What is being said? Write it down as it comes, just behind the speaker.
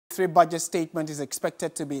Budget statement is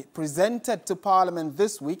expected to be presented to Parliament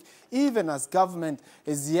this week, even as government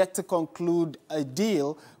is yet to conclude a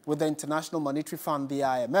deal with the International Monetary Fund, the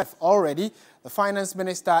IMF. Already, the Finance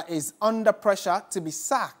Minister is under pressure to be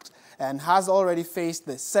sacked and has already faced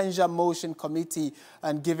the censure motion committee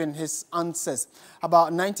and given his answers.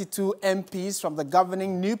 About 92 MPs from the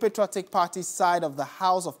governing New Patriotic Party side of the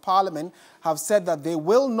House of Parliament have said that they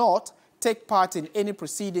will not take part in any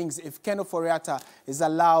proceedings if Ken Ofori-Atta is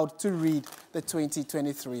allowed to read the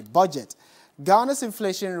 2023 budget. Ghana's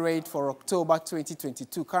inflation rate for October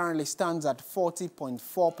 2022 currently stands at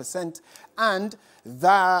 40.4%, and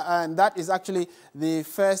that is actually the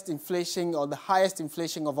first inflation or the highest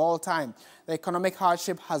inflation of all time. The economic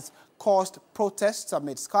hardship has caused protests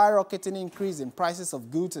amid skyrocketing increase in prices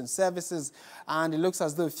of goods and services, and it looks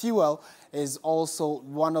as though fuel is also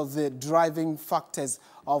one of the driving factors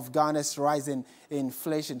of Ghana's rising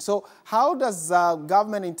inflation. So how does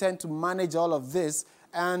government intend to manage all of this,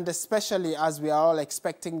 and especially as we are all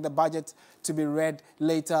expecting the budget to be read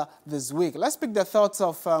later this week? Let's pick the thoughts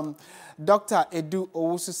of Dr. Edu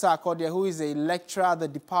Owusu-Sarkodie, who is a lecturer at the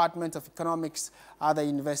Department of Economics at the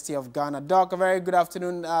University of Ghana. Doc, a very good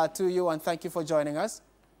afternoon to you, and thank you for joining us.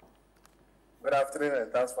 Good afternoon,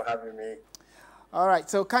 and thanks for having me. All right,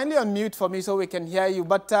 so kindly unmute for me so we can hear you.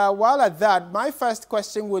 But while at that, my first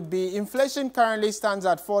question would be, inflation currently stands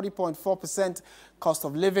at 40.4%. Cost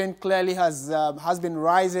of living clearly has been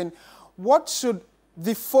rising. What should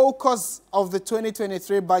the focus of the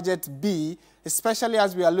 2023 budget be, especially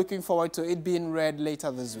as we are looking forward to it being read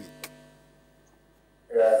later this week?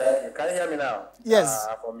 Yeah, thank you. Can you hear me now? Yes.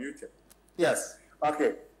 I'm muted. Yes.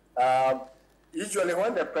 Okay. Usually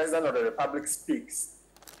when the President of the Republic speaks,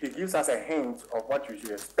 he gives us a hint of what we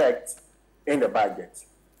should expect in the budget.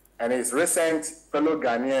 And his recent fellow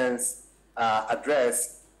Ghanaians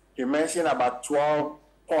address, he mentioned about 12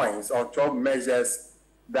 points or 12 measures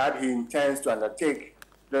that he intends to undertake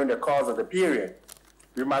during the course of the period.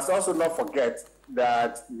 We must also not forget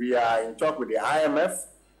that we are in talk with the IMF,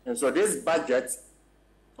 and so this budget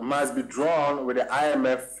must be drawn with the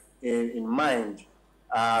IMF in mind.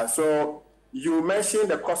 So you mentioned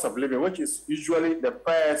the cost of living, which is usually the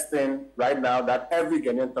first thing right now that every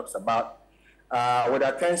Ghanaian talks about, with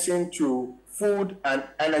attention to food and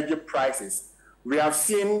energy prices. We have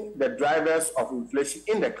seen the drivers of inflation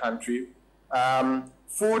in the country,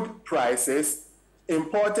 food prices,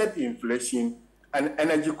 imported inflation, and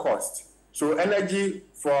energy costs. So energy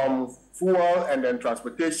from fuel and then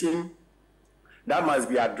transportation, that must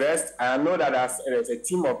be addressed. I know that there's a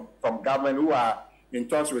team from government who are in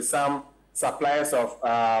touch with some suppliers of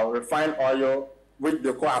refined oil, which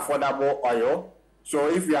they call affordable oil. So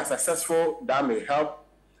if we are successful, that may help.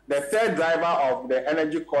 The third driver of the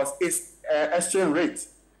energy cost is exchange rate.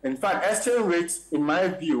 In fact, exchange rate, in my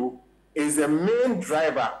view, is the main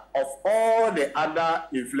driver of all the other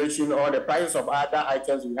inflation or the prices of other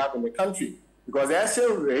items we have in the country. Because the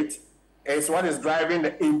exchange rate is what is driving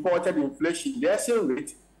the imported inflation. The exchange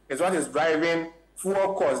rate is what is driving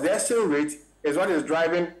fuel costs. The exchange rate is what is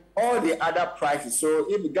driving all the other prices. So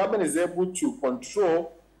if the government is able to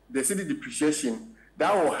control the cedi depreciation,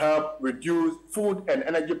 that will help reduce food and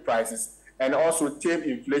energy prices and also tame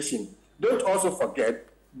inflation. Don't also forget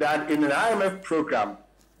that in an IMF program,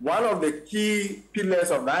 one of the key pillars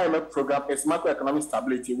of the IMF program is macroeconomic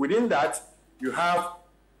stability. Within that, you have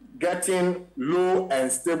getting low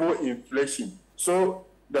and stable inflation. So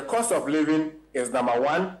the cost of living is number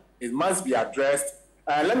one. It must be addressed.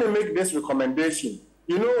 Let me make this recommendation.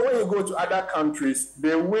 You know, when you go to other countries,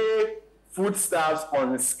 they weigh foodstuffs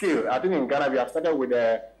on a scale. I think in Ghana, we have started with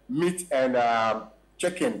meat and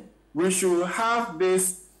chicken. We should have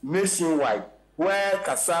this nationwide, where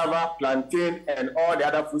cassava, plantain, and all the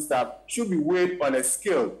other foodstuffs should be weighed on a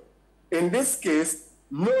scale. In this case,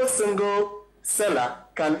 no single seller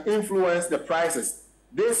can influence the prices.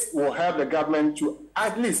 This will help the government to,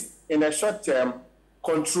 at least in the short term,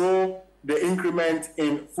 control the increment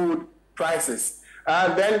in food prices.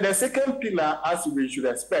 And then the second pillar, as we should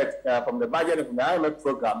expect from the budget and from the IMF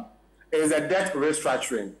program, is the debt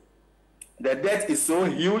restructuring. The debt is so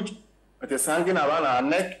huge, it is hanging around our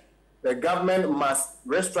neck. The government must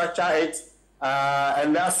restructure it.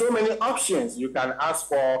 And there are so many options. You can ask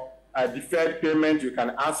for deferred payment. You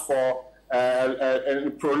can ask for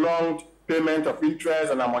a prolonged payment of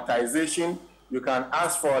interest and amortization. You can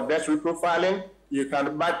ask for debt reprofiling.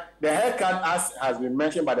 But the haircut, as has been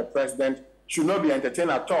mentioned by the president, should not be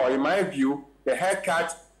entertained at all. In my view, the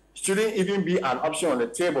haircut shouldn't even be an option on the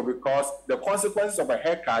table, because the consequences of a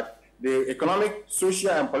haircut, the economic, social,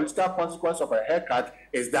 and political consequence of a haircut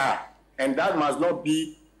is that. And that must not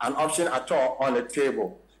be an option at all on the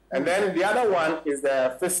table. And then the other one is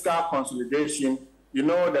the fiscal consolidation. You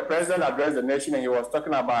know, the president addressed the nation and he was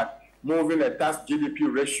talking about moving the tax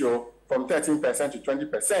GDP ratio from 13% to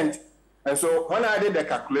 20%. And so when I did the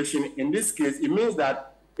calculation, in this case, it means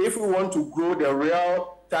that if we want to grow the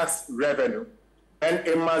real tax revenue, then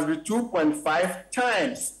it must be 2.5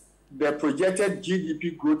 times the projected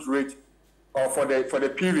GDP growth rate for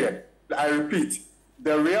the period. I repeat,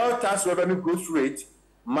 the real tax revenue growth rate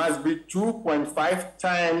must be 2.5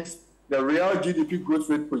 times the real GDP growth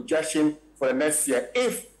rate projection for the next year.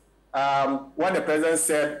 If what the president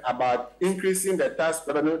said about increasing the tax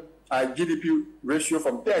revenue GDP ratio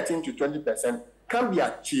from 13 to 20% can be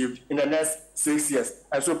achieved in the next 6 years.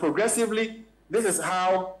 And so progressively, this is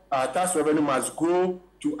how tax revenue must grow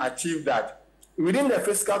to achieve that. Within the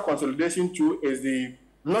fiscal consolidation too is the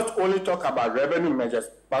not only talk about revenue measures,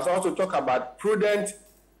 but also talk about prudent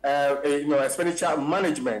expenditure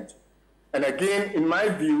management. And again, in my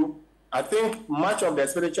view, I think much of the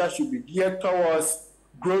expenditure should be geared towards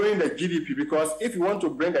growing the GDP, because if you want to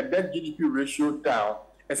bring the debt GDP ratio down,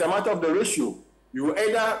 it's a matter of the ratio. You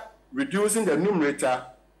either reducing the numerator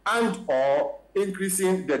and or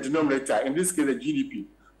increasing the denominator, in this case, the GDP.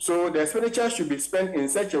 So the expenditure should be spent in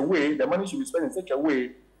such a way, the money should be spent in such a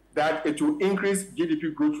way that it will increase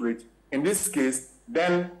GDP growth rate. In this case,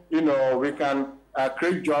 then, we can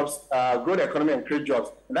create jobs, grow the economy and create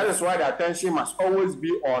jobs. And that is why the attention must always be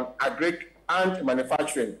on agri and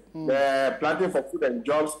manufacturing. The planting for food and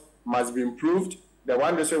jobs must be improved. The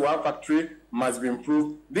one district, one factory must be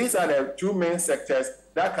improved. These are the two main sectors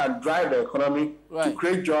that can drive the economy to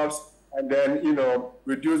create jobs and then,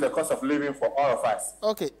 reduce the cost of living for all of us.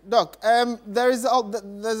 Okay, Doc, there's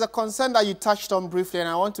a concern that you touched on briefly, and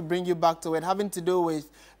I want to bring you back to it, having to do with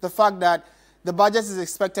the fact that the budget is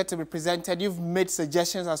expected to be presented. You've made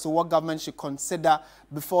suggestions as to what government should consider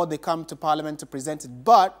before they come to Parliament to present it.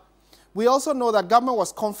 But we also know that government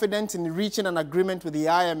was confident in reaching an agreement with the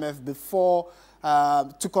IMF before,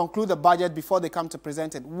 to conclude the budget before they come to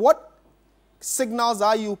present it. What signals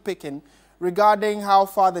are you picking regarding how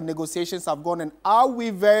far the negotiations have gone, and are we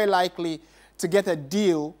very likely to get a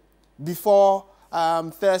deal before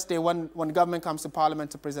Thursday when government comes to Parliament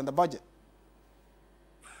to present the budget?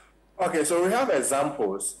 Okay, so we have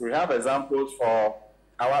examples. We have examples for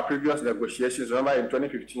our previous negotiations. Remember, in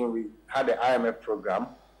 2015, we had the IMF program.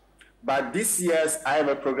 But this year's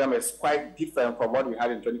IMF program is quite different from what we had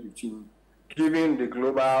in 2015, given the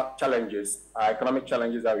global challenges, economic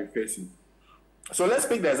challenges that we're facing. So let's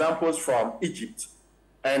pick the examples from Egypt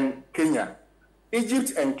and Kenya.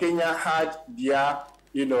 Egypt and Kenya had their,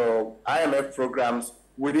 IMF programs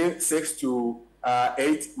within 6 to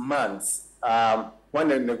 8 months when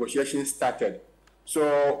the negotiations started.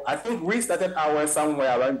 So I think we started ours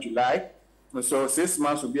somewhere around July. And so 6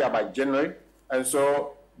 months will be about January. And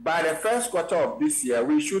so by the first quarter of this year,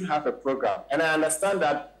 we should have a program. And I understand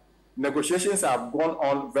that negotiations have gone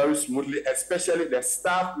on very smoothly, especially the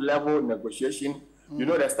staff level negotiation.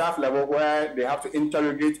 The staff level where they have to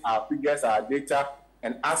interrogate our figures, our data,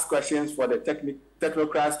 and ask questions for the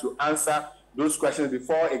technocrats to answer those questions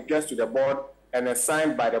before it gets to the board and is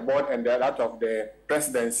signed by the board and that of the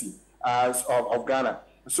presidency of Ghana.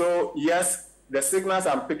 So yes, the signals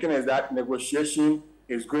I'm picking is that negotiation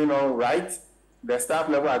is going on right. The staff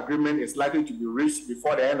level agreement is likely to be reached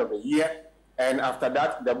before the end of the year. And after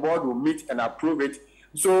that, the board will meet and approve it.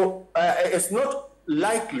 So it's not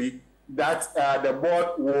likely that the board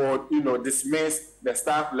would, dismiss the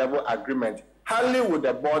staff level agreement. Hardly would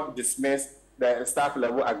the board dismiss the staff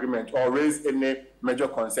level agreement or raise any major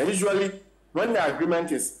concern. Usually, when the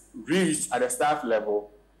agreement is reached at the staff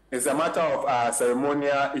level, it's a matter of a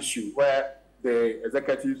ceremonial issue where the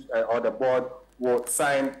executives or the board will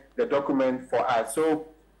sign the document for us. So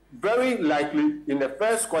very likely in the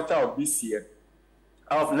first quarter of next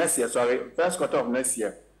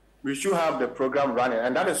year, we should have the program running.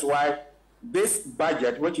 And that is why this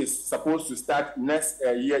budget, which is supposed to start next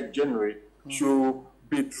year, January, should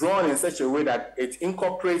be drawn in such a way that it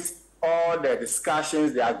incorporates all the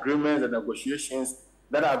discussions, the agreements, the negotiations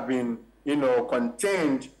that have been,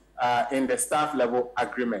 contained in the staff level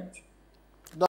agreement.